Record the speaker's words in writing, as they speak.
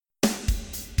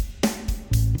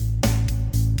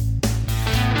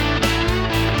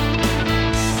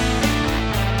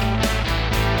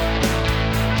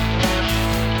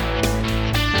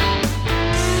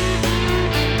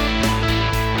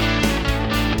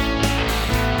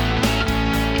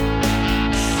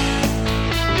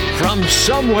From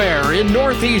somewhere in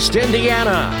Northeast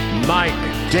Indiana,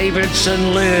 Mike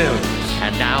Davidson lives.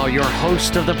 And now your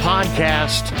host of the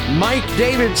podcast, Mike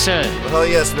Davidson. Well,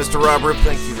 yes, Mr. Robert,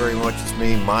 thank you very much. It's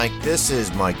me, Mike. This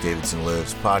is Mike Davidson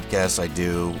Lives, podcast I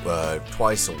do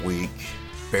twice a week,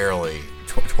 barely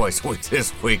twice a week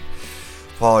this week.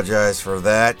 Apologize for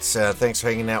that. Thanks for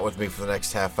hanging out with me for the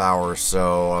next half hour or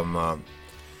so. I'm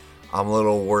a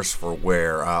little worse for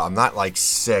wear. I'm not like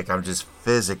sick. I'm just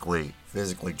physically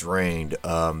drained.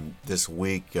 This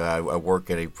week I work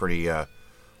at a pretty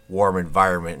warm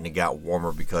environment, and it got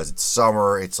warmer because it's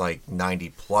summer. It's like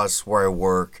 90 plus where I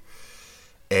work,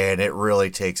 and it really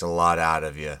takes a lot out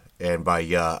of you. And by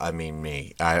I mean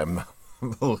me. I'm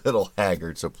a little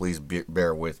haggard, so please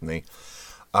bear with me.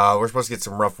 We're supposed to get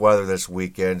some rough weather this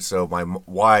weekend, so my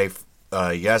wife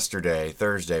yesterday,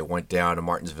 Thursday, went down to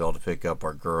Martinsville to pick up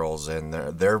our girls, and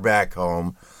they're back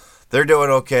home. They're doing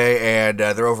okay, and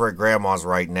they're over at Grandma's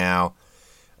right now,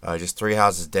 just 3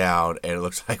 houses down, and it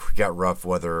looks like we got rough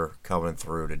weather coming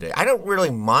through today. I don't really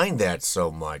mind that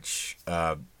so much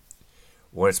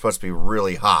when it's supposed to be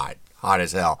really hot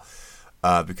as hell,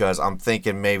 because I'm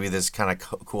thinking maybe this kind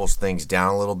of cools things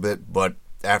down a little bit, but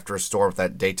after a storm, if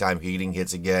that daytime heating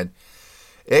hits again,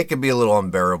 it could be a little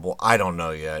unbearable. I don't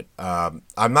know yet. I'm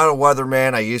not a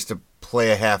weatherman. I used to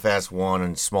play a half-ass one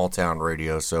in small-town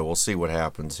radio, so we'll see what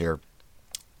happens here.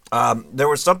 There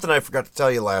was something I forgot to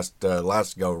tell you last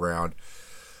go-round.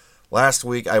 Last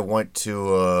week, I went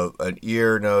to an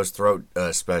ear, nose, throat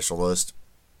specialist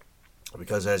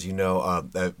because, as you know,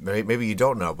 maybe you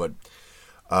don't know, but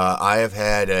I have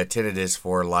had tinnitus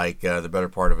for like the better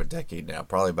part of a decade now,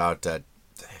 probably about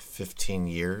 15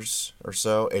 years or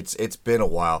so. It's been a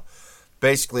while.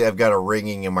 Basically, I've got a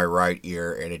ringing in my right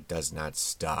ear, and it does not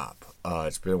stop.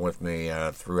 It's been with me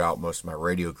throughout most of my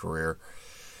radio career.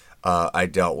 I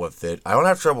dealt with it. I don't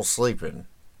have trouble sleeping.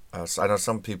 I know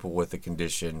some people with the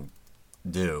condition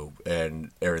do and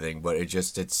everything, but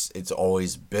it's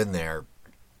always been there.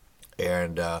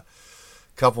 And a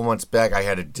couple months back, I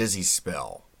had a dizzy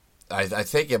spell. I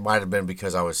think it might have been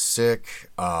because I was sick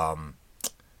or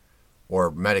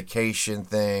medication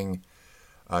thing,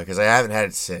 because I haven't had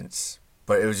it since.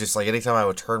 But it was just like anytime I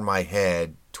would turn my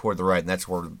head toward the right, and that's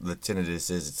where the tinnitus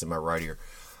is, it's in my right ear,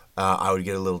 I would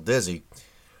get a little dizzy.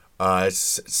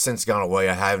 It's since gone away.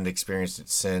 I haven't experienced it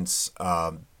since.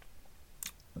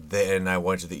 Then I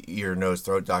went to the ear, nose,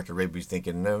 throat doctor, maybe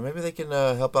thinking, no, maybe they can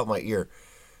help out my ear.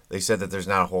 They said that there's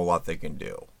not a whole lot they can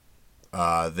do.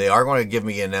 They are going to give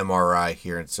me an MRI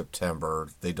here in September.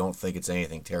 They don't think it's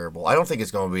anything terrible. I don't think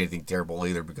it's going to be anything terrible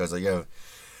either, because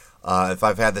if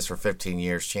I've had this for 15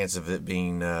 years, chance of it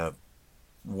being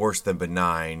worse than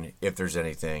benign, if there's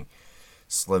anything,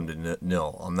 slim to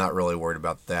nil. I'm not really worried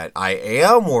about that. I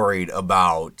am worried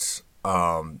about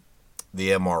the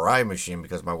MRI machine,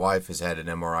 because my wife has had an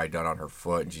MRI done on her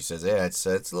foot, and she says, yeah, it's a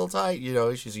little tight.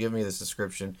 She's giving me this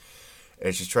description,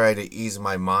 and she's trying to ease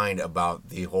my mind about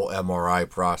the whole MRI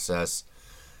process,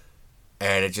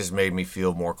 and it just made me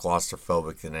feel more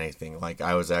claustrophobic than anything. Like,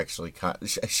 I was actually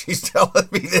she's telling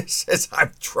me this as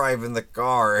I'm driving the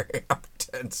car. I'm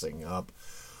tensing up.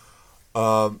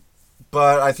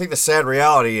 But I think the sad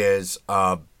reality is,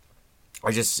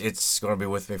 it's going to be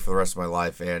with me for the rest of my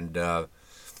life. And,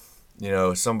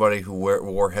 somebody who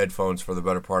wore headphones for the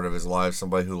better part of his life,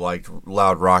 somebody who liked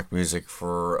loud rock music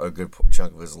for a good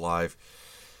chunk of his life,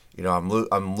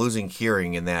 I'm losing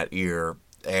hearing in that ear.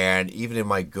 And even in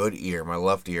my good ear, my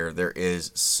left ear, there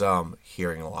is some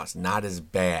hearing loss. Not as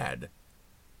bad,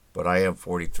 but I am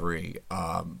 43.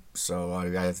 So I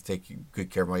have to take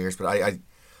good care of my ears. But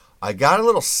I got a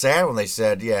little sad when they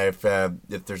said, yeah, if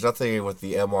there's nothing with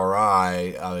the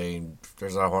MRI, I mean,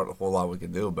 there's not a whole lot we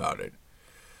can do about it.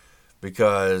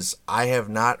 Because I have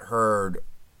not heard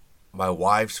my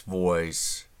wife's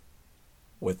voice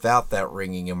without that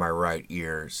ringing in my right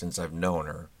ear since I've known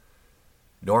her,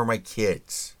 nor my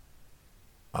kids.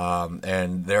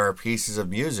 And there are pieces of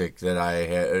music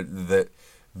that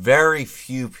very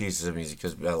few pieces of music,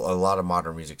 because a lot of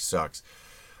modern music sucks,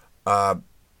 that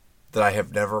I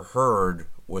have never heard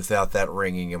without that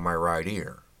ringing in my right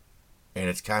ear. And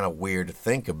it's kind of weird to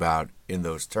think about in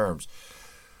those terms.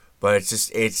 But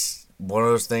it's one of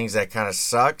those things that kind of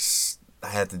sucks. I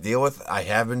have to deal with. I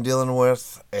have been dealing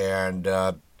with. And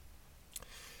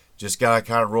just got to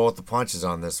kind of roll with the punches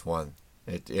on this one.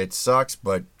 It sucks,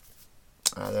 but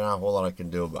there's not a whole lot I can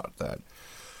do about that.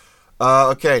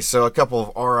 Okay, so a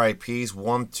couple of RIPs.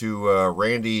 One to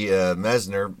Randy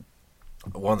Mesner,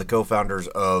 one of the co-founders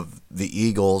of the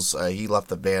Eagles. He left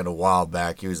the band a while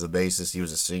back. He was the bassist. He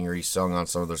was a singer. He sung on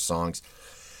some of their songs.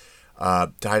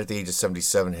 Died at the age of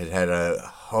 77. Had a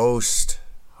host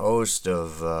host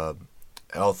of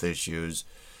health issues.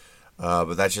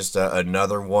 But that's just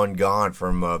another one gone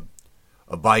from a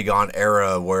bygone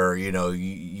era where,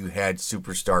 you had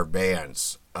superstar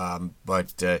bands.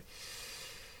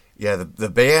 Yeah, the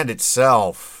band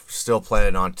itself still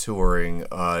planning on touring.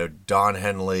 Don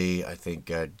Henley, I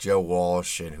think Joe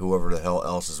Walsh, and whoever the hell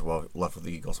else is left with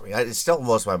the Eagles. I mean, it still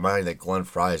blows my mind that Glenn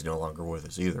Fry is no longer with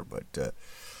us either. But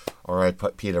all right,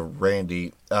 Peter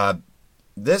Randy.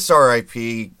 This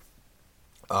RIP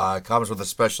comes with a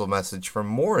special message from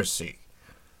Morrissey,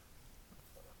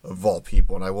 of all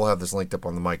people, and I will have this linked up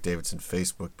on the Mike Davidson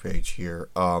Facebook page here.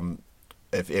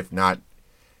 If not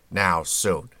now,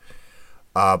 soon.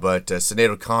 But Sinead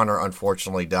O'Connor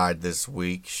unfortunately died this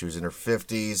week. She was in her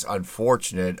 50s.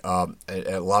 Unfortunate.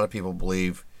 A lot of people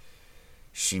believe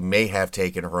she may have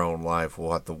taken her own life.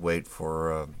 We'll have to wait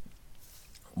for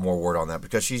more word on that,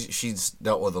 because she's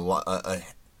dealt with a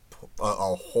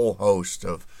whole host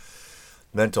of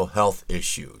mental health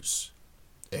issues.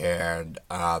 And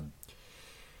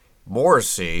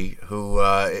Morrissey, who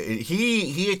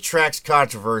he attracts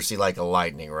controversy like a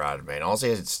lightning rod, man. All he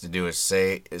has to do is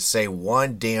say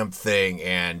one damn thing,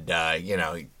 and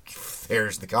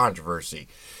there's the controversy.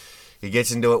 He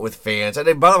gets into it with fans.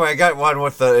 And by the way, I got one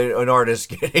with an artist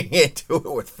getting into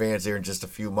it with fans here in just a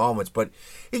few moments. But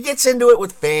he gets into it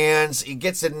with fans. He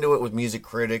gets into it with music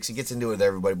critics. He gets into it with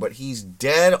everybody. But he's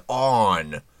dead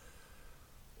on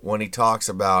when he talks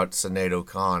about Sinead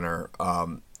O'Connor.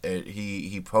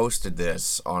 He posted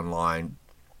this online,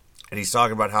 and he's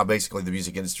talking about how basically the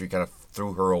music industry kind of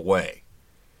threw her away.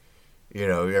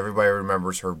 Everybody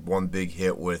remembers her one big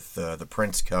hit with the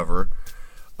Prince cover.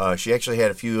 She actually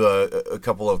had a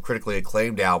couple of critically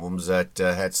acclaimed albums that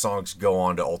had songs go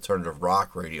on to alternative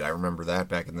rock radio. I remember that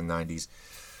back in the 90s.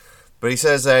 But he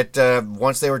says that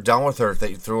once they were done with her,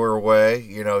 they threw her away.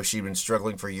 She'd been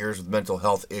struggling for years with mental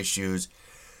health issues.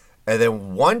 And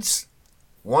then once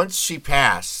she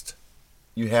passed,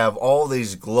 you have all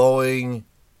these glowing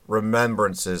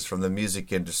remembrances from the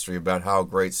music industry about how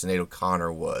great Sinead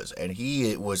O'Connor was. And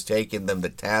he was taking them to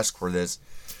task for this.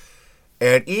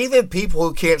 And even people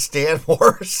who can't stand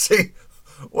Morrissey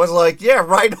was like, yeah,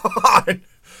 right on.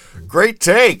 Great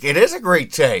take. It is a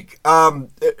great take. And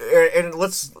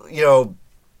let's go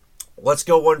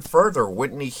one further.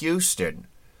 Whitney Houston.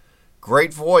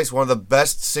 Great voice, one of the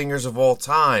best singers of all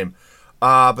time.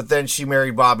 But then she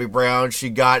married Bobby Brown. She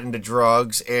got into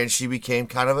drugs, and she became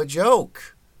kind of a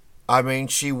joke. I mean,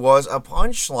 she was a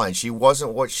punchline. She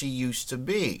wasn't what she used to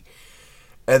be.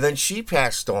 And then she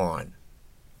passed on.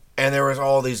 And there was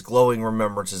all these glowing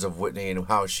remembrances of Whitney and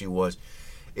how she was.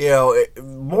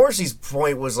 Morrissey's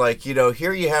point was like,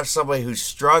 here you have somebody who's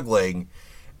struggling,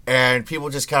 and people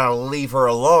just kind of leave her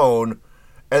alone.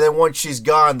 And then once she's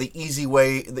gone, the easy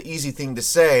thing to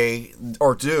say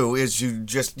or do is you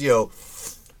just,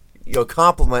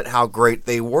 compliment how great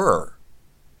they were,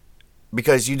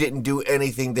 because you didn't do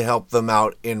anything to help them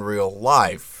out in real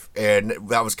life. And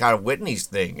that was kind of Whitney's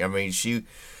thing. I mean, she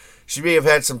may have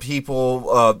had some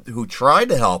people who tried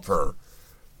to help her,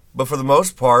 but for the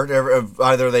most part,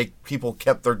 either people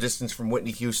kept their distance from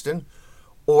Whitney Houston,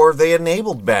 or they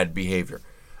enabled bad behavior.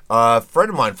 A friend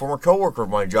of mine, former coworker of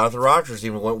mine, Jonathan Rogers,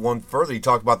 even went one further. He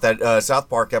talked about that South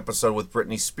Park episode with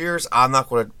Britney Spears. I'm not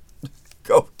going to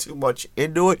go too much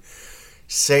into it.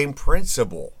 Same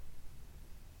principle.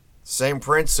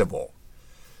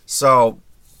 So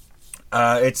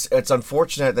it's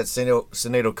unfortunate that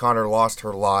Sinead O'Connor lost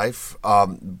her life,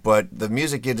 but the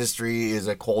music industry is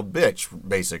a cold bitch,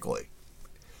 basically.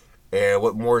 And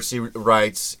what Morrissey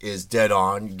writes is dead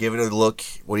on. Give it a look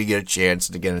when you get a chance.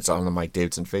 And again, it's on the Mike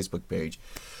Davidson Facebook page.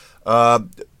 By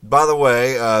the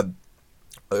way,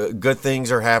 good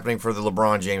things are happening for the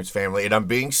LeBron James family. And I'm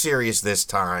being serious this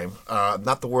time. I'm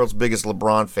not the world's biggest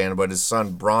LeBron fan, but his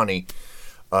son, Bronny,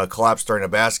 collapsed during a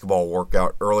basketball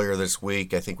workout earlier this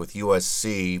week, I think with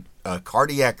USC.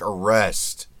 Cardiac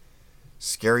arrest.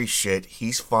 Scary shit.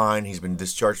 He's fine. He's been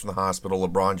discharged from the hospital.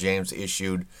 LeBron James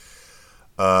issued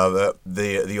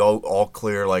the all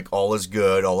clear, like all is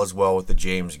good, all is well with the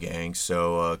James gang.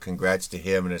 So congrats to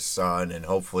him and his son, and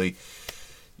hopefully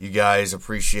you guys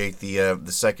appreciate the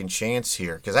second chance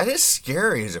here, because that is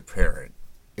scary as a parent.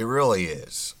 It really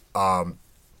is. But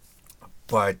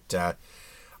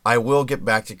I will get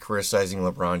back to criticizing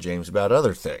LeBron James about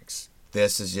other things.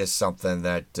 This is just something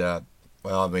that,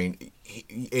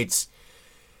 it's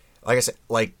like I said,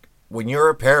 like when you're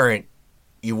a parent,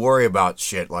 you worry about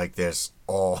shit like this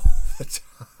all the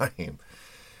time.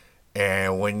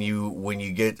 And when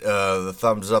you get the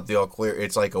thumbs up, the all clear,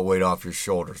 it's like a weight off your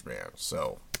shoulders, man.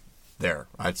 So there,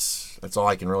 that's all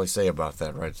I can really say about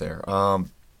that right there.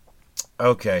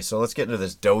 Okay, so let's get into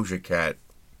this Doja Cat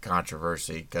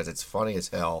controversy because it's funny as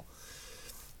hell.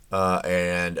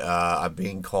 And I'm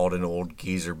being called an old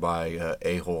geezer by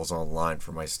a-holes online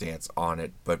for my stance on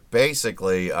it. But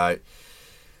basically,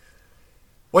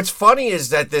 what's funny is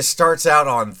that this starts out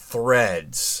on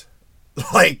Threads.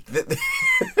 Like,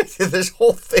 this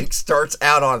whole thing starts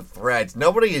out on Threads.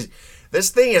 This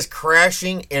thing is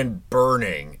crashing and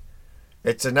burning.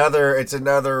 It's another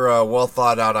well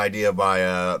thought out idea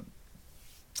by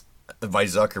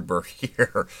Zuckerberg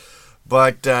here.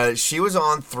 But she was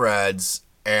on Threads,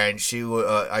 and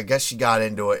I guess she got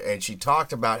into it, and she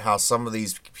talked about how some of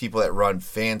these people that run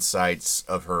fan sites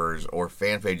of hers or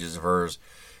fan pages of hers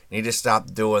need to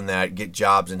stop doing that, get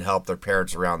jobs, and help their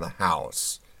parents around the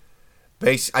house.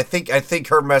 I think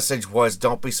her message was,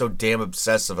 don't be so damn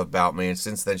obsessive about me. And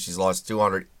since then, she's lost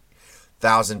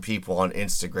 200,000 people on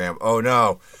Instagram. Oh,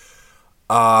 no.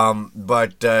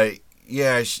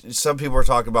 Yeah, some people are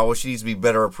talking about, well, she needs to be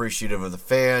better appreciative of the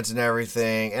fans and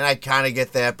everything. And I kind of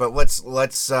get that. But let's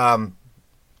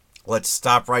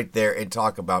stop right there and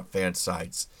talk about fan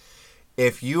sites.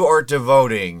 If you are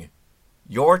devoting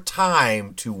your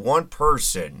time to one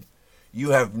person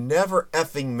you have never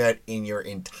effing met in your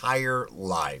entire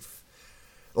life.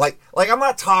 Like I'm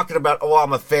not talking about, oh,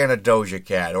 I'm a fan of Doja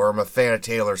Cat, or I'm a fan of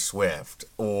Taylor Swift,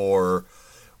 or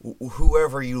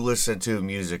whoever you listen to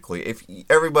musically. If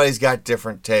everybody's got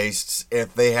different tastes,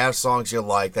 if they have songs you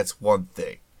like, that's one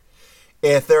thing.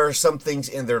 If there are some things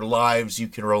in their lives you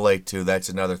can relate to, that's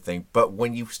another thing. But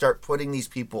when you start putting these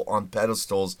people on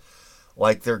pedestals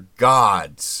like they're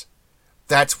gods,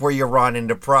 that's where you run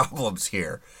into problems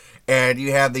here. And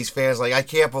you have these fans like, I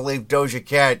can't believe Doja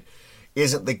Cat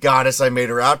isn't the goddess I made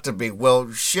her out to be.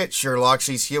 Well, shit, Sherlock,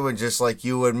 she's human just like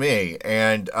you and me.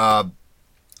 And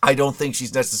I don't think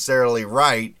she's necessarily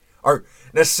right, or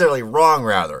necessarily wrong,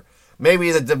 rather.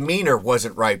 Maybe the demeanor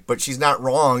wasn't right, but she's not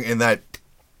wrong in that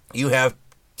you have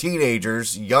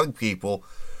teenagers, young people,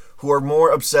 who are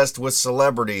more obsessed with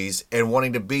celebrities and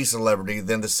wanting to be celebrity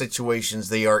than the situations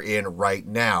they are in right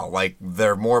now. Like,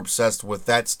 they're more obsessed with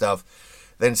that stuff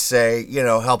than, say,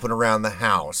 helping around the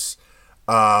house,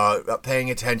 paying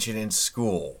attention in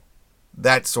school,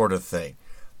 that sort of thing.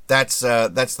 That's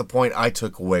the point I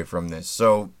took away from this.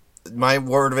 So my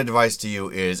word of advice to you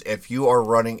is, if you are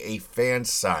running a fan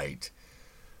site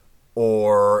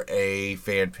or a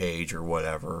fan page or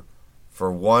whatever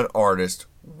for one artist,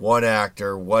 one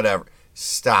actor, whatever,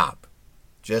 stop.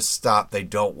 Just stop. They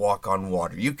don't walk on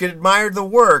water. You can admire the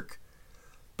work,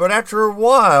 but after a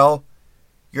while,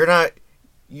 you're going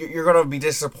to be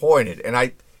disappointed.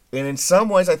 And in some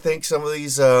ways, I think some of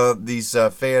these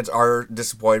fans are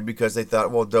disappointed because they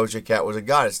thought, well, Doja Cat was a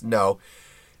goddess. No,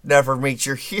 never meet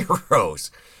your heroes.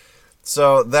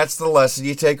 So that's the lesson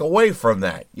you take away from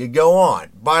that. You go on.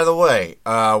 By the way,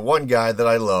 one guy that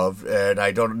I love, and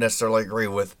I don't necessarily agree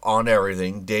with on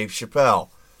everything, Dave Chappelle.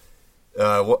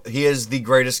 He is the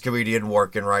greatest comedian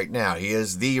working right now. He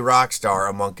is the rock star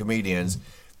among comedians.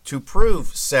 To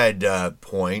prove said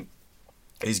point,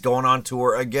 he's going on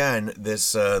tour again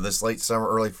this late summer,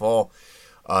 early fall.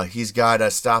 He's got a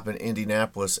stop in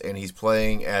Indianapolis, and he's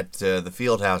playing at the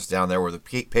Field House down there where the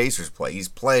Pacers play. He's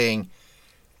playing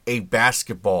a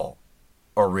basketball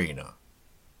arena.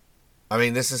 I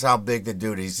mean, this is how big the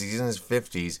dude is. He's in his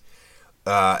 50s,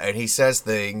 and he says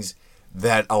things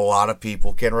that a lot of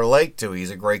people can relate to.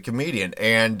 He's a great comedian,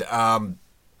 and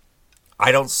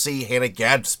I don't see Hannah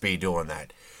Gadsby doing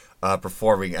that.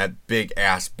 Performing at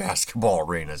big-ass basketball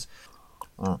arenas.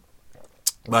 But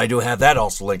I do have that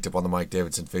also linked up on the Mike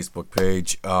Davidson Facebook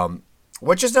page,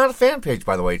 which is not a fan page,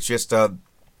 by the way. It's just a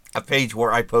page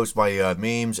where I post my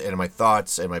memes and my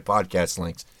thoughts and my podcast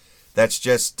links. That's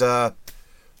just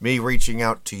me reaching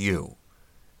out to you,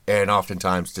 and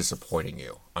oftentimes disappointing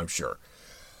you, I'm sure.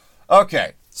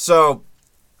 Okay, so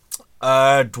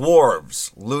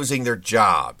dwarves losing their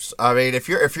jobs. I mean, if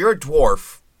you're a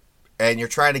dwarf and you're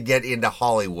trying to get into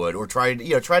Hollywood or trying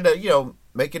to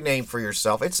make a name for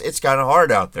yourself, it's kind of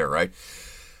hard out there, right?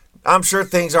 I'm sure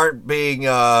things aren't being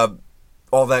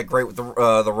all that great with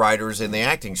the writers and the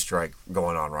acting strike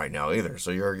going on right now either.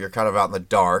 So you're kind of out in the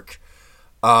dark.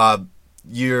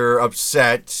 You're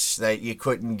upset that you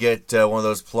couldn't get one of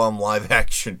those plum live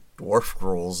action dwarf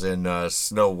girls in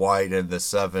Snow White and the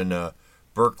 7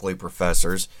 Berkeley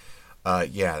professors.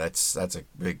 Yeah, that's a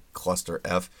big cluster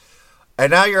F.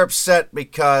 And now you're upset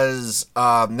because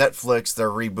Netflix, they're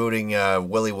rebooting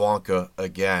Willy Wonka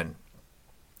again.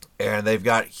 And they've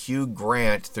got Hugh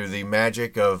Grant, through the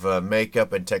magic of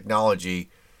makeup and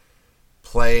technology,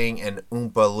 playing an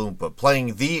Oompa Loompa.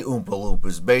 Playing the Oompa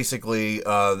Loompas. Basically,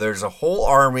 there's a whole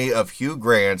army of Hugh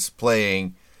Grants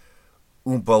playing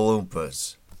Oompa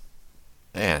Loompas.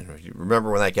 Man, you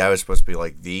remember when that guy was supposed to be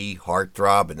like the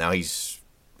heartthrob, and now he's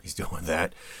doing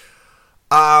that.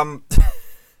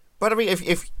 But I mean,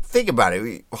 if think about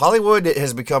it, Hollywood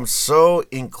has become so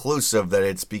inclusive that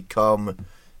it's become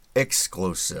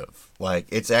exclusive. Like,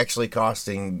 it's actually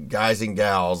costing guys and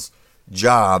gals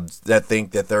jobs that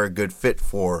think that they're a good fit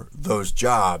for those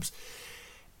jobs.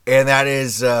 And that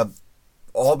is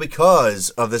all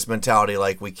because of this mentality,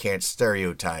 like, we can't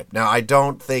stereotype. Now, I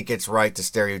don't think it's right to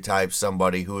stereotype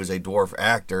somebody who is a dwarf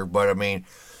actor, but I mean,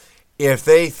 if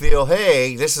they feel,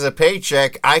 hey, this is a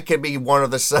paycheck, I could be one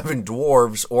of the 7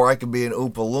 dwarves, or I could be an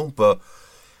Oompa Loompa,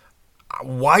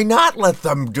 why not let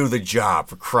them do the job,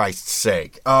 for Christ's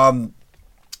sake?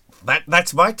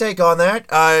 That's my take on that.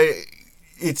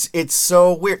 It's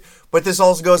so weird. But this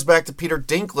also goes back to Peter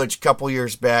Dinklage a couple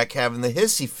years back having the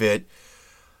hissy fit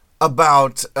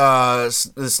about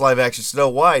this live-action Snow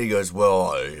White. He goes,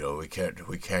 well, we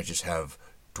can't just have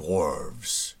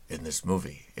dwarves in this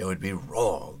movie. It would be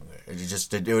wrong.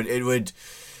 It would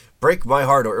break my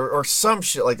heart, or some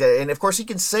shit like that. And of course he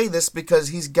can say this because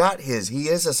he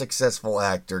is a successful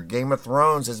actor. Game of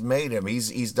Thrones has made him.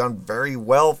 He's done very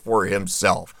well for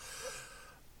himself.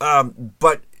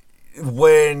 But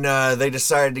when they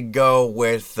decided to go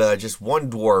with just one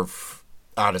dwarf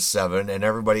out of 7 and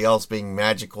everybody else being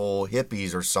magical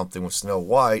hippies or something with Snow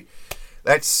White,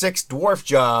 that's 6 dwarf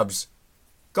jobs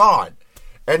gone.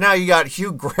 And now you got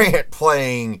Hugh Grant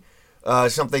playing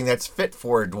something that's fit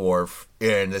for a dwarf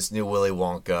in this new Willy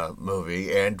Wonka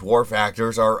movie, and dwarf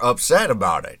actors are upset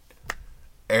about it.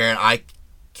 And I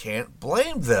can't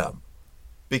blame them,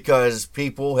 because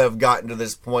people have gotten to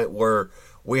this point where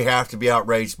we have to be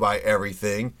outraged by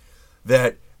everything,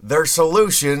 that their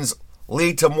solutions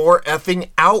lead to more effing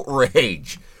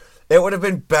outrage. It would have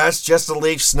been best just to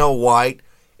leave Snow White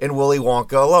and Willy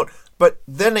Wonka alone. But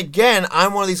then again,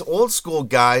 I'm one of these old school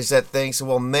guys that thinks,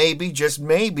 well, maybe, just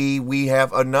maybe, we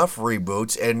have enough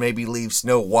reboots and maybe leave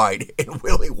Snow White and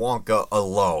Willy Wonka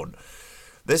alone.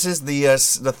 This is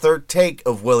the third take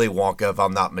of Willy Wonka, if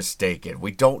I'm not mistaken.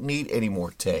 We don't need any more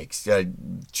takes.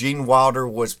 Gene Wilder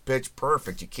was pitch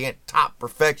perfect. You can't top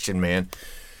perfection, man.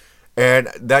 And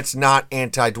that's not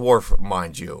anti-dwarf,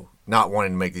 mind you, not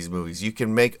wanting to make these movies. You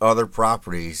can make other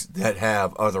properties that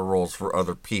have other roles for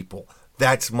other people.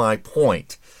 That's my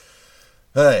point.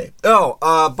 Hey. Oh,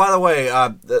 by the way,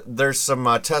 there's some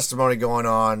testimony going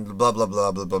on. Blah, blah,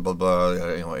 blah, blah, blah, blah, blah.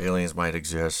 Aliens might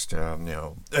exist.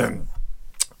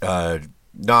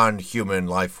 Non-human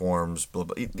life forms. Blah,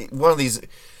 blah.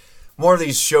 More of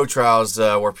these show trials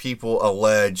where people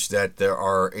allege that there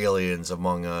are aliens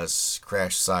among us,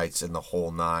 crash sites, and the whole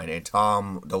 9. And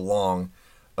Tom DeLonge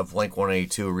of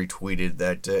Blink-182 retweeted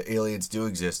that aliens do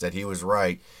exist, that he was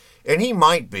right. And he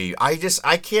might be. I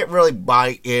can't really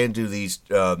buy into these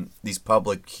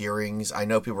public hearings. I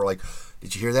know people are like,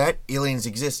 did you hear that? Aliens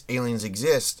exist. Aliens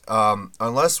exist.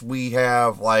 Unless we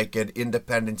have like an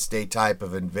Independence Day type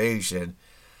of invasion,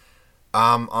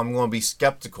 I'm going to be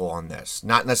skeptical on this.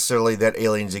 Not necessarily that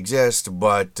aliens exist,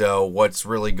 but what's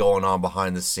really going on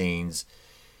behind the scenes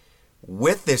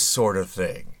with this sort of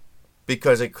thing.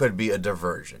 Because it could be a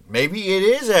diversion. Maybe it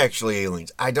is actually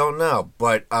aliens. I don't know.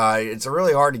 But it's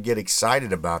really hard to get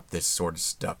excited about this sort of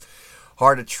stuff.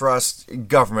 Hard to trust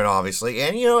government, obviously.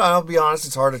 And, I'll be honest,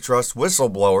 it's hard to trust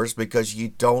whistleblowers because you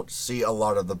don't see a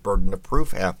lot of the burden of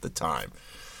proof half the time.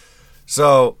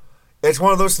 So, it's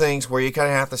one of those things where you kind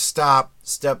of have to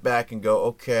step back and go,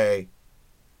 okay,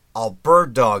 I'll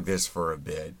bird dog this for a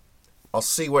bit. I'll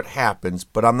see what happens,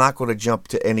 but I'm not going to jump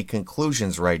to any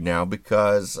conclusions right now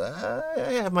because I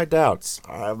have my doubts.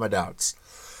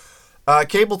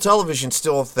 Cable television's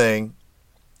still a thing.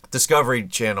 Discovery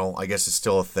Channel, I guess, is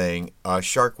still a thing.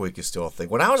 Shark Week is still a thing.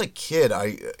 When I was a kid,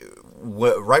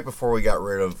 right before we got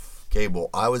rid of cable,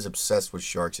 I was obsessed with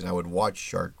sharks, and I would watch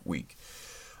Shark Week.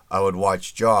 I would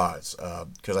watch Jaws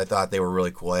because I thought they were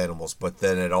really cool animals, but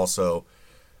then it also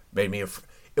made me...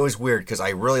 It was weird because I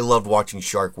really loved watching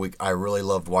Shark Week. I really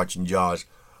loved watching Jaws,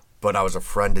 but I was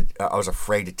afraid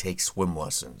to take swim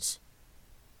lessons.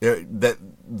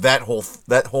 That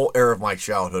whole era of my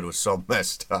childhood was so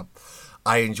messed up.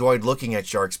 I enjoyed looking at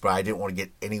sharks, but I didn't want to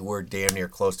get anywhere damn near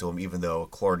close to them, even though a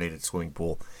chlorinated swimming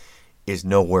pool is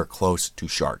nowhere close to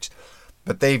sharks.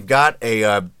 But they've got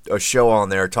a show on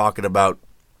there talking about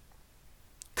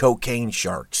cocaine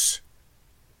sharks.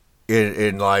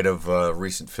 In light of a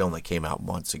recent film that came out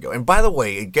months ago. And by the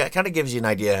way, it kind of gives you an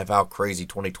idea of how crazy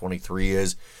 2023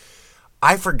 is.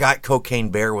 I forgot Cocaine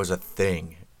Bear was a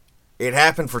thing. It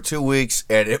happened for 2 weeks,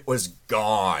 and it was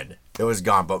gone.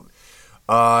 But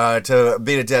To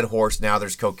beat a dead horse, now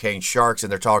there's cocaine sharks,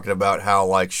 and they're talking about how,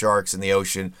 like, sharks in the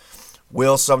ocean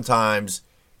will sometimes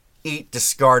eat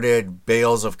discarded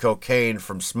bales of cocaine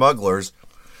from smugglers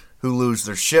who lose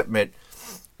their shipment.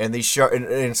 And these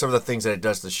and some of the things that it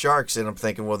does to sharks, and I'm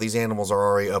thinking, well, these animals are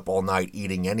already up all night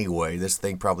eating anyway. This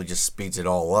thing probably just speeds it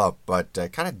all up, but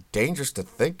kind of dangerous to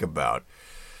think about.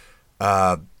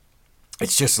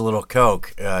 It's just a little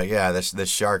coke. This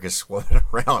shark is swimming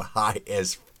around high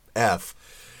as F.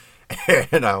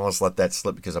 And I almost let that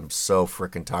slip because I'm so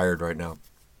freaking tired right now.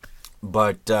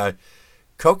 But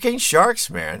cocaine sharks,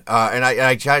 man. And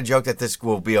I kind of joke that this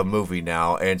will be a movie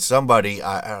now. And somebody,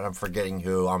 I'm forgetting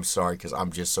who, I'm sorry because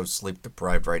I'm just so sleep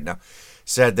deprived right now,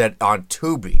 said that on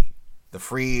Tubi, the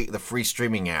free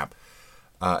streaming app,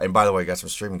 and by the way, I got some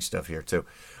streaming stuff here too,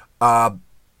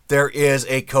 there is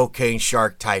a cocaine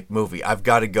shark type movie. I've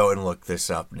got to go and look this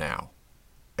up now.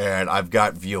 And I've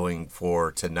got viewing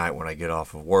for tonight when I get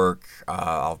off of work.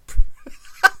 I'll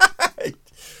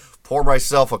pour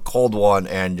myself a cold one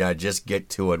and just get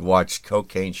to it. Watch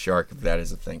Cocaine Shark, if that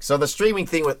is a thing. So the streaming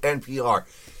thing with NPR.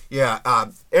 Yeah,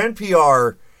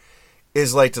 NPR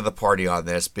is late to the party on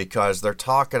this because they're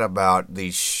talking about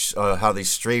these how these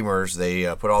streamers,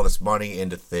 they put all this money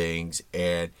into things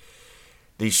and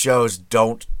these shows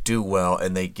don't do well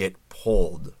and they get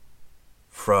pulled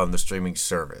from the streaming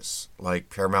service.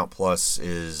 Like Paramount Plus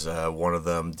is one of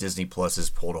them. Disney Plus has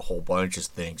pulled a whole bunch of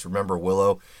things. Remember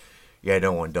Willow? Yeah,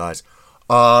 no one does.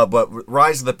 But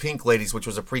Rise of the Pink Ladies, which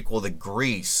was a prequel to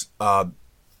Grease,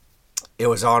 it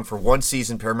was on for one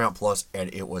season, Paramount Plus,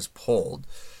 and it was pulled.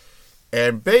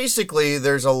 And basically,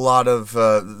 there's a lot of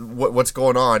what's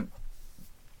going on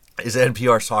is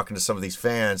NPR's talking to some of these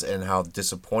fans and how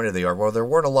disappointed they are. Well, there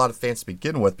weren't a lot of fans to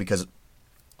begin with because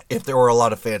if there were a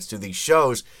lot of fans to these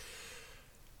shows,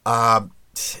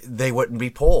 they wouldn't be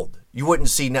pulled. You wouldn't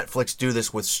see Netflix do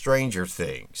this with Stranger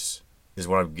Things, is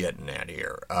what I'm getting at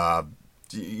here.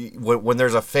 When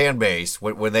there's a fan base,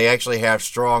 when they actually have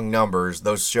strong numbers,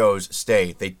 those shows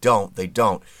stay. They don't.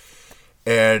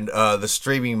 And the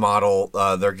streaming model,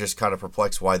 they're just kind of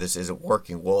perplexed why this isn't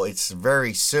working. Well, it's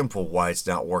very simple why it's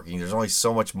not working. There's only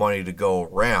so much money to go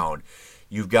around.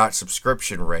 You've got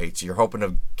subscription rates. You're hoping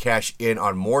to cash in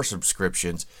on more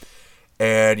subscriptions.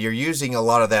 And you're using a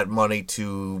lot of that money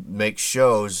to make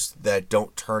shows that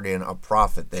don't turn in a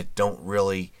profit, that don't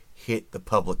really hit the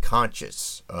public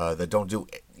conscious, that don't do...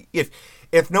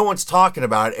 If no one's talking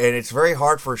about it, and it's very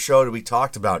hard for a show to be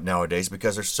talked about nowadays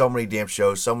because there's so many damn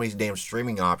shows, so many damn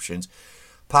streaming options.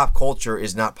 Pop culture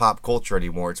is not pop culture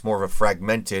anymore. It's more of a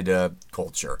fragmented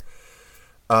culture.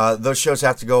 Those shows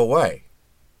have to go away.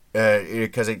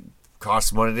 Because it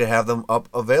costs money to have them up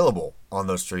available on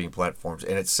those streaming platforms.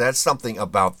 And it says something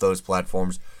about those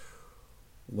platforms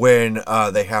when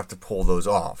they have to pull those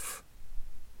off.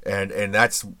 And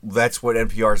that's what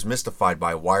NPR is mystified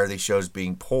by. Why are these shows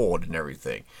being pulled and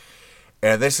everything?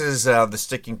 And this is the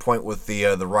sticking point with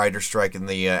the writer strike and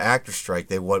the actor strike.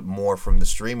 They want more from the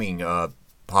streaming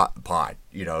pot,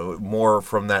 more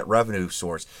from that revenue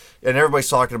source. And everybody's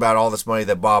talking about all this money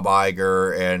that Bob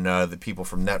Iger and the people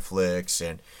from Netflix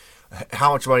and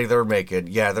how much money they're making.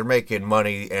 Yeah, they're making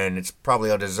money and it's probably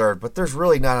undeserved, but there's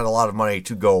really not a lot of money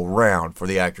to go around for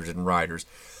the actors and writers.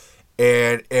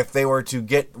 And if they were to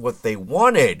get what they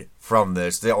wanted from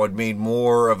this, that would mean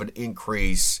more of an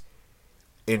increase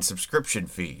in subscription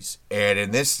fees. And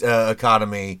in this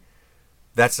economy,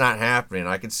 that's not happening.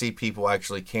 I can see people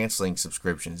actually canceling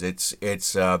subscriptions. It's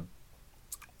a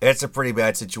pretty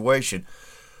bad situation,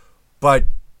 but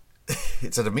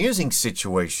it's an amusing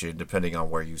situation depending on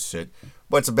where you sit.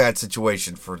 But it's a bad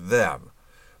situation for them.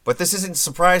 But this isn't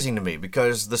surprising to me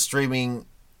because the streaming,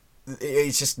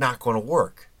 it's just not going to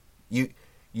work.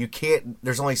 You can't.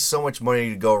 There's only so much money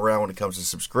to go around when it comes to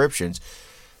subscriptions.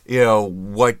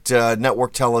 What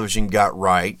network television got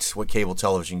right, what cable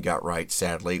television got right,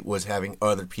 sadly, was having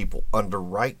other people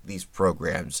underwrite these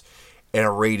programs and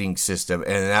a rating system.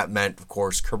 And that meant, of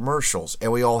course, commercials.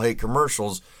 And we all hate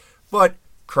commercials, but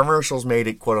commercials made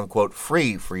it, quote unquote,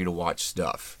 free for you to watch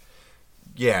stuff.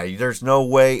 Yeah, there's no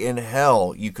way in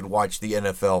hell you could watch the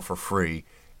NFL for free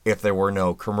if there were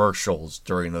no commercials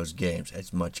during those games,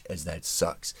 as much as that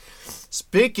sucks.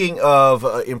 Speaking of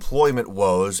employment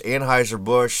woes,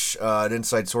 Anheuser-Busch, an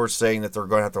inside source saying that they're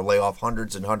going to have to lay off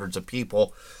hundreds and hundreds of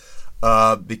people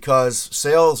because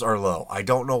sales are low. I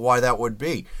don't know why that would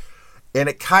be. And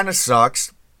it kind of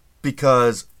sucks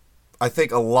because I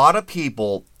think a lot of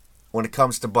people, when it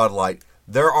comes to Bud Light,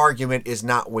 their argument is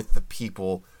not with the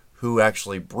people who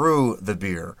actually brew the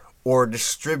beer or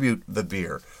distribute the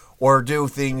beer or do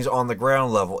things on the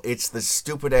ground level. It's the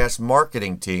stupid-ass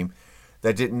marketing team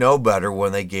that didn't know better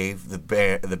when they gave the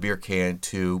beer can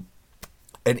to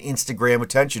an Instagram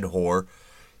attention whore,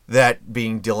 that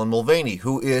being Dylan Mulvaney,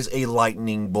 who is a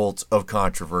lightning bolt of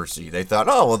controversy. They thought,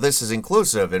 oh, well, this is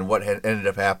inclusive, and what ended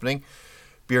up happening?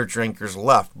 Beer drinkers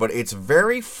left. But it's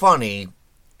very funny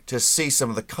to see some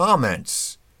of the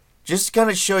comments, just to kind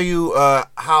of show you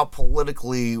how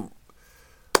politically,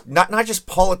 not just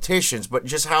politicians, but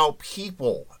just how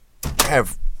people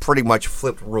have pretty much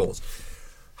flipped rules.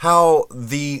 How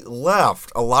the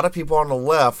left, a lot of people on the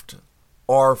left,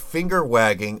 are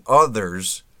finger-wagging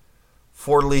others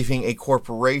for leaving a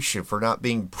corporation, for not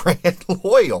being brand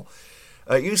loyal.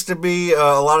 It used to be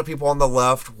a lot of people on the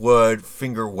left would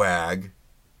finger-wag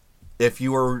if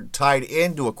you were tied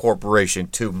into a corporation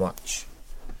too much.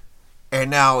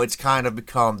 And now it's kind of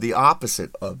become the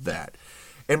opposite of that.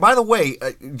 And by the way,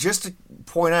 just to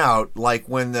point out, like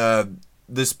when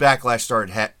this backlash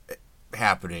started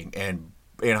happening and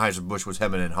Anheuser-Busch was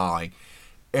hemming and hawing,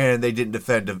 and they didn't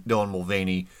defend Dylan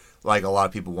Mulvaney like a lot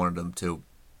of people wanted them to,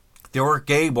 there were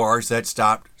gay bars that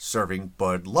stopped serving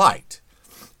Bud Light.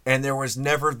 And there was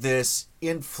never this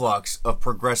influx of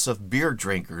progressive beer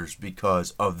drinkers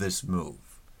because of this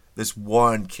move. This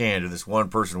one candidate, this one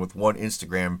person with one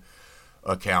Instagram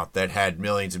account that had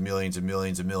millions and millions and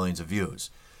millions and millions of views.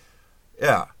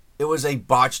 Yeah, it was a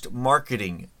botched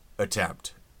marketing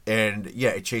attempt. And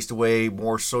yeah, it chased away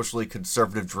more socially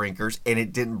conservative drinkers, and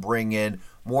it didn't bring in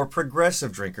more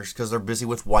progressive drinkers because they're busy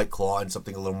with White Claw and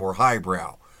something a little more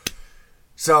highbrow.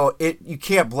 So you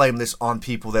can't blame this on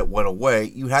people that went away.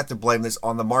 You have to blame this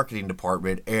on the marketing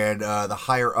department and the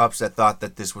higher ups that thought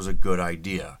that this was a good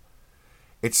idea.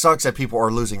 It sucks that people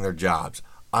are losing their jobs.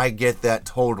 I get that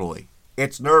totally.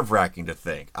 It's nerve-wracking to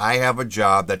think. I have a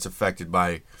job that's affected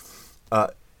by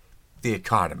the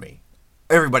economy.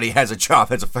 Everybody has a job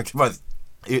that's affected by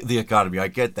the economy. I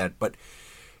get that. But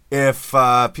if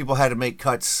people had to make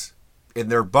cuts in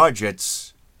their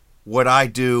budgets, what I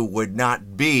do would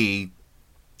not be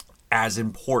as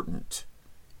important.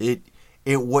 It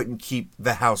wouldn't keep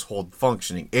the household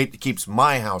functioning. It keeps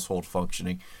my household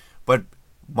functioning. But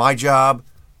my job,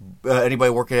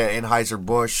 anybody working at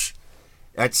Anheuser-Busch,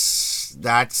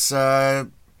 that's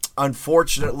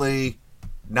unfortunately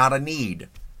not a need.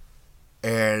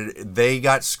 And they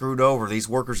got screwed over. These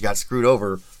workers got screwed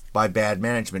over by bad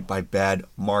management, by bad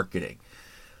marketing.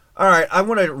 All right, I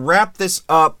want to wrap this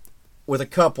up with a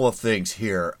couple of things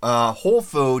here. Whole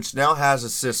Foods now has a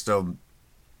system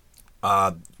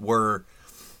where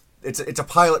it's a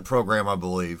pilot program, I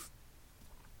believe.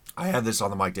 I had this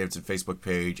on the Mike Davidson Facebook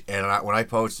page, and when I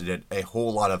posted it, a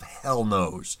whole lot of hell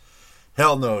no's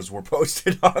were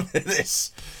posted on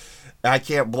this. I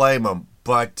can't blame them,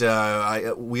 but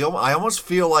I almost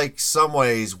feel like some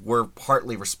ways we're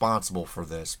partly responsible for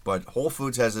this. But Whole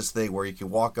Foods has this thing where you can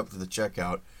walk up to the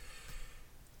checkout,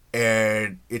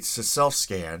 and it's a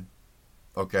self-scan,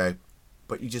 okay?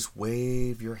 But you just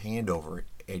wave your hand over it,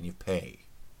 and you pay.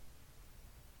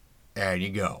 And you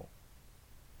go.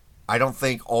 I don't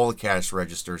think all the cash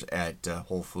registers at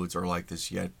Whole Foods are like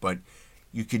this yet, but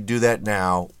you can do that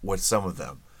now with some of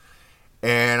them.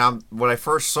 And when I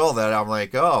first saw that, I'm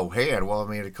like, oh, hey, well, I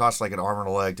mean, it costs like an arm and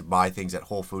a leg to buy things at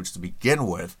Whole Foods to begin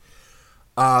with.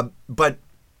 But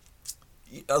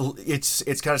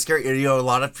it's kind of scary. You know, a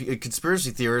lot of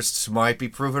conspiracy theorists might be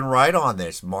proven right on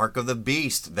this. Mark of the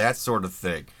beast, that sort of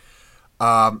thing.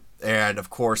 And, of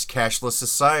course, cashless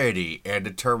society and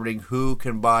determining who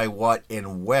can buy what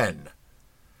and when.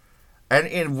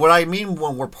 And what I mean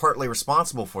when we're partly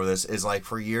responsible for this is, like,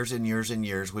 for years and years and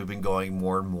years, we've been going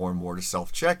more and more and more to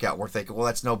self-checkout. We're thinking, well,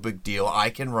 that's no big deal. I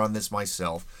can run this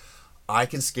myself. I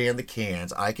can scan the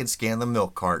cans. I can scan the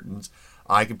milk cartons.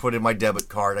 I can put in my debit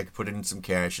card. I can put in some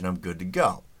cash, and I'm good to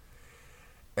go.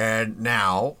 And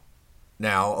now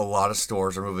a lot of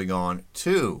stores are moving on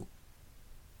to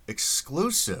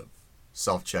exclusive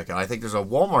self-checkout. I think there's a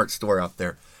Walmart store out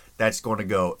there that's going to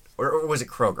go, or was it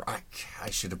Kroger? I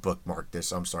should have bookmarked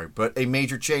this. I'm sorry. But a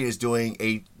major chain is doing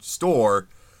a store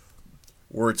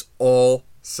where it's all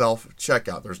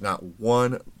self-checkout. There's not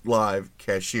one live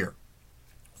cashier.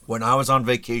 When I was on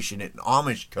vacation in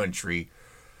Amish country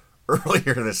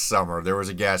earlier this summer, there was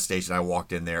a gas station. I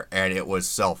walked in there, and it was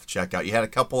self-checkout. You had a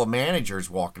couple of managers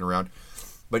walking around,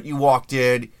 but you walked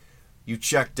in, you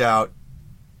checked out,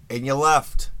 and you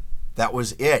left. That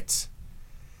was it.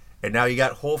 And now you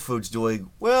got Whole Foods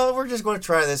doing, well, we're just going to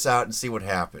try this out and see what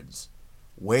happens.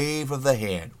 Wave of the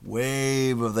hand.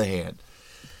 Wave of the hand.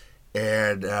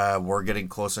 And we're getting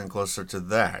closer and closer to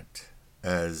that,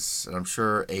 as I'm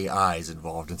sure AI is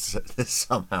involved in this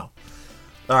somehow.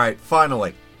 All right,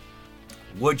 finally,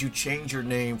 would you change your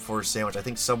name for a sandwich? I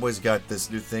think Subway's got this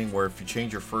new thing where if you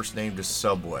change your first name to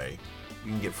Subway,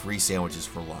 you can get free sandwiches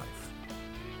for life.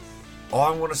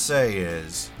 All I want to say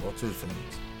is, well, two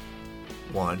things.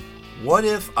 One, what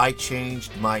if I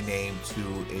changed my name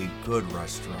to a good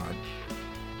restaurant?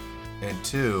 And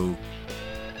two,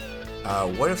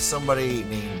 what if somebody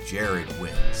named Jared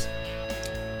wins?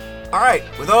 All right,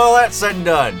 with all that said and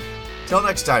done, till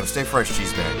next time, stay fresh,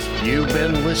 cheese bags. You've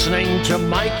been listening to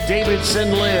Mike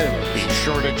Davidson Live. Be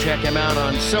sure to check him out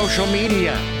on social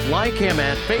media. Like him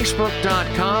at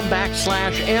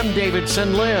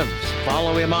facebook.com/mdavidsonlives.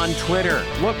 Follow him on Twitter.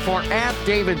 Look for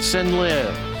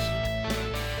 @DavidsonLives.